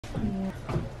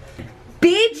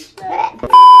Beach.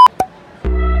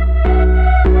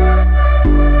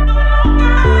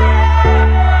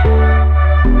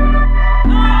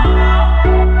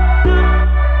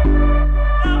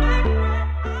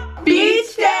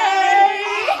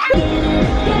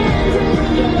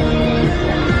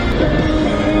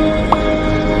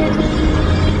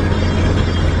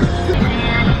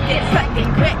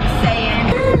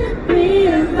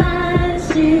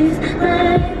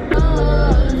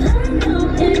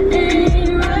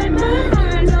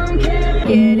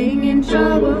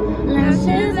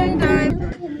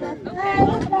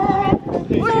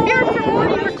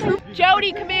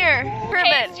 Jody, come here.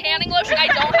 Hey, it's tanning lotion. I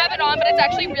don't have it on, but it's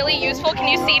actually really useful. Can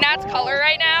you see Nat's color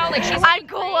right now? Like she's I'm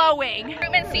glowing.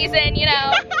 Recruitment season, you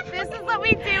know. This is what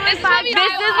we do. This is what we do in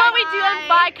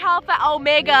Phi Alpha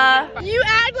Omega. You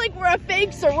act like we're a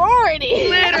fake sorority.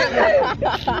 Literally.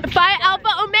 Phi Alpha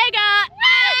Omega.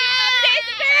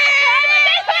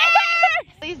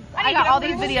 I got all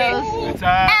these videos.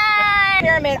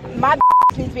 Pyramid, my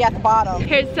needs to be at the bottom.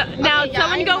 Here's now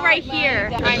someone go right here.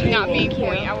 I'm not being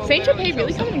coy. St. Tropez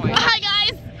really coming. Hi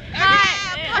guys. Hi.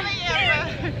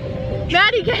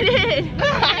 Maddie, get in.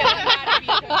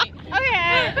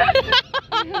 Okay.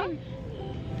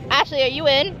 Ashley, are you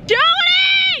in?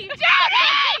 Jody! Get the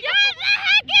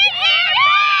heck in here!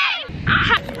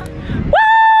 Woo!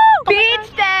 Beach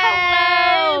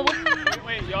day!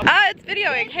 It's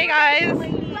videoing. Hey guys.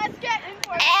 Let's get in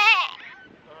for it.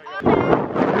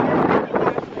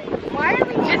 Why are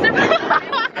we just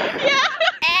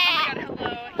Yeah.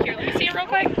 Hello. Here, let me see it real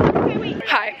quick. Okay, wait.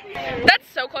 Hi. That's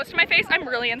so close to my face. I'm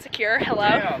really insecure. Hello.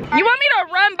 You want me to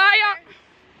run by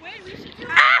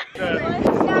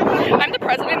I'm the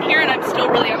president here and I'm still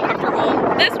really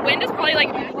uncomfortable. This wind is probably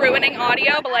like ruining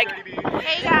audio, but like,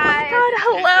 Hey guys. God,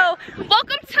 hello.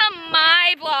 Welcome to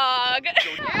my vlog.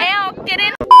 Ow, get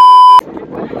in.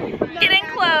 Get in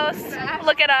close.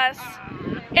 Look at us.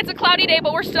 It's a cloudy day,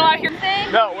 but we're still out here.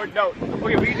 No.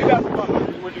 Okay, we can do that for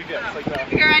fun. What do we do? It's like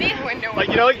that. You ready? Like,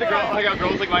 you know, like the girl, like how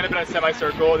girls like line up in a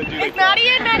semicircle and do like Maddie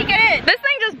in? Maddie, get in. This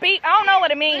thing just beat. I don't know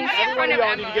what it means. Everyone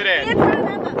y'all need to get in.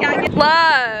 Yeah,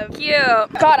 love.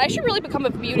 Cute. God, I should really become a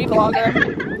beauty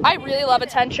vlogger. I really love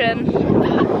attention.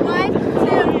 1,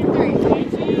 2, 3.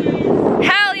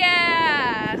 Hell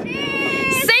yeah!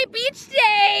 Say beach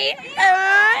day!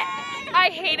 I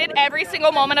hated every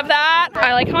single moment of that.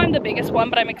 I like how I'm the biggest one,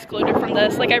 but I'm excluded from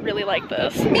this. Like, I really like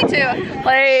this. Me too.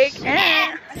 Like,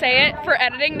 say it for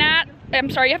editing, Nat. I'm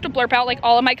sorry you have to blurp out like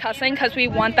all of my cussing because we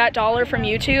want that $1 from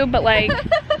YouTube, but like,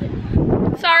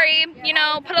 sorry, you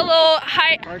know, put a little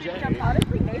high.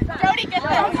 Jody, get the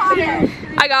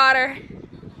I got her.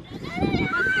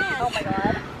 Oh my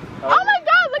god. Oh my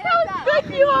god, look how good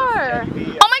you are. Oh my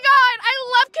god, I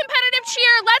love competitive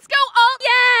cheer. Let's go all,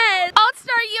 yes.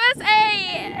 All-Star USA.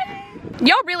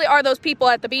 Y'all really are those people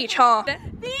at the beach, huh?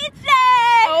 Beach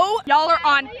day! Oh, y'all are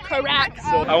on correct.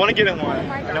 So I want to get in one.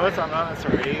 I know it's on us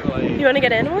already. Like, You want to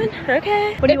get in one?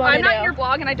 Okay. What do you want If I'm not in your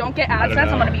vlog and I don't get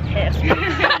AdSense, I'm gonna be pissed.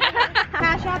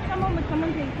 Cash out, someone.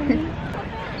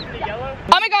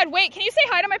 Oh my god, wait, can you say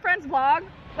hi to my friend's vlog?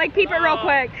 Like, peep it real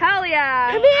quick. Hell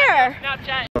yeah. Come here.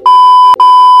 Snapchat.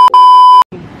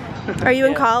 Are you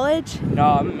in college? no,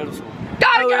 I'm in middle school.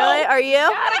 Gotta Oh, go. really? Are you?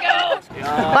 Gotta go.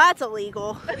 Well, that's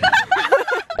illegal.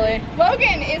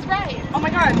 Logan is right. Oh my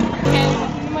god.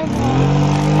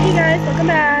 Hey guys, welcome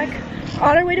back.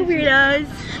 On our way to Weirdos.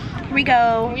 Here we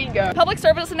go. Public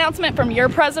service announcement from your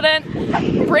president.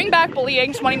 Bring back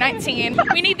bullying 2019.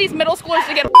 We need these middle schoolers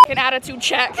to get a fucking attitude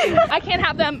check. I can't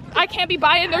have them, I can't be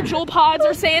buying their Jewel pods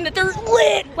or saying that they're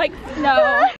lit. Like,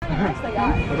 no.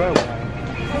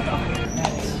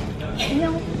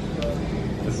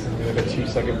 This is like a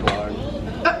 2-second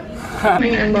vlog.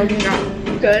 Me and Logan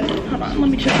got good. Hold on, let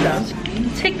me check those.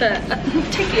 Take the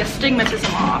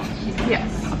astigmatism off.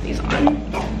 Yes, put these on.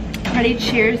 Ready?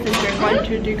 Cheers. Then drink 1,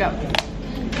 2, 3, go.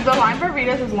 The line for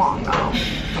Vitas is long though.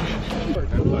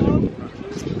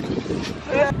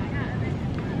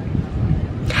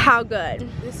 How good?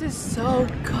 This is so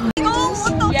good.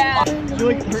 Yeah.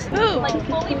 Ooh. Like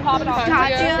fully pop it off.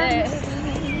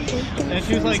 And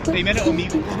she was like, they met at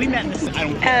Omegle. We met in this. I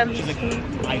don't care. She's like,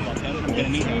 I love him. I'm gonna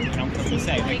meet him. And I'm gonna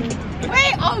say, like,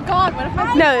 Wait, oh god, what if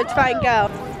I No, it's fine. Go.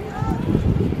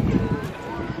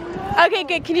 Okay,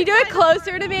 good. Can you do it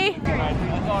closer to me? Oh,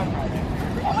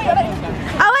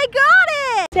 I got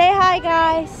it! Say hi,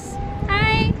 guys.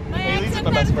 Hi. Haley's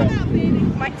my best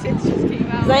friend. my tits just came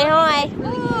out. Say hi.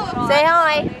 Say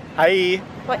hi. Hi.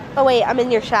 Wait, oh wait, I'm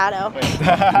in your shadow.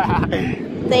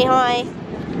 Say hi.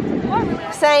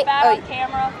 Say. Bad on Oh,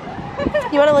 camera.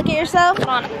 you want to look at yourself? Hold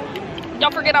on.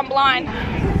 Don't forget I'm blind.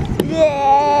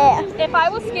 Yeah. If I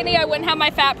was skinny, I wouldn't have my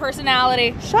fat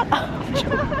personality. Shut up.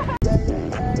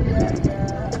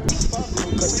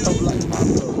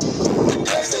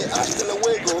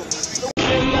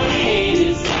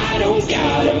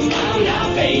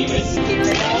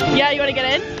 Yeah, you wanna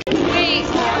get in? Wait.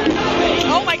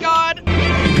 Oh my god.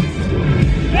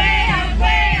 Way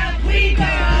up we go.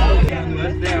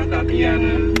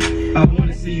 I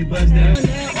wanna see you bust down.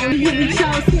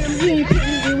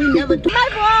 My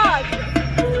vlog.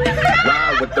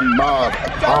 Ride with the mob.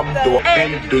 I'm the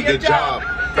end, do your job.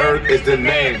 Third is the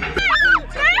name.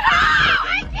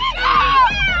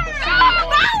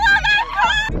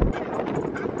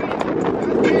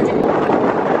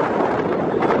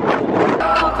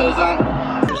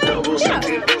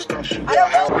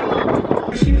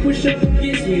 She push up.